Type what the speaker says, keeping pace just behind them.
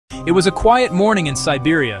It was a quiet morning in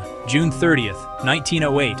Siberia, June 30th,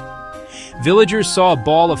 1908. Villagers saw a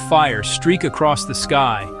ball of fire streak across the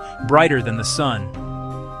sky, brighter than the sun.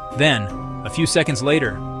 Then, a few seconds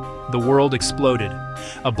later, the world exploded.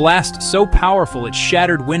 A blast so powerful it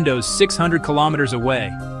shattered windows 600 kilometers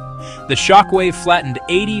away. The shockwave flattened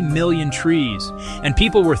 80 million trees, and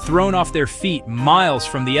people were thrown off their feet miles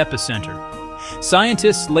from the epicenter.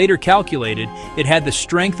 Scientists later calculated it had the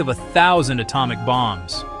strength of 1,000 atomic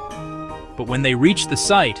bombs. But when they reached the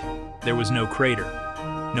site, there was no crater,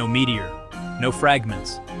 no meteor, no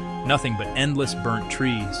fragments, nothing but endless burnt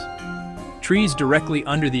trees. Trees directly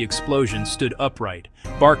under the explosion stood upright,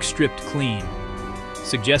 bark stripped clean,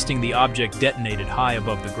 suggesting the object detonated high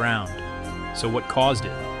above the ground. So what caused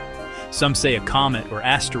it? Some say a comet or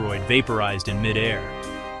asteroid vaporized in midair.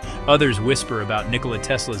 Others whisper about Nikola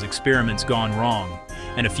Tesla's experiments gone wrong,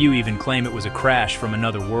 and a few even claim it was a crash from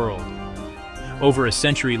another world. Over a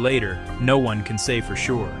century later, no one can say for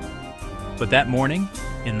sure. But that morning,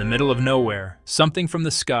 in the middle of nowhere, something from the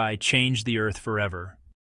sky changed the Earth forever.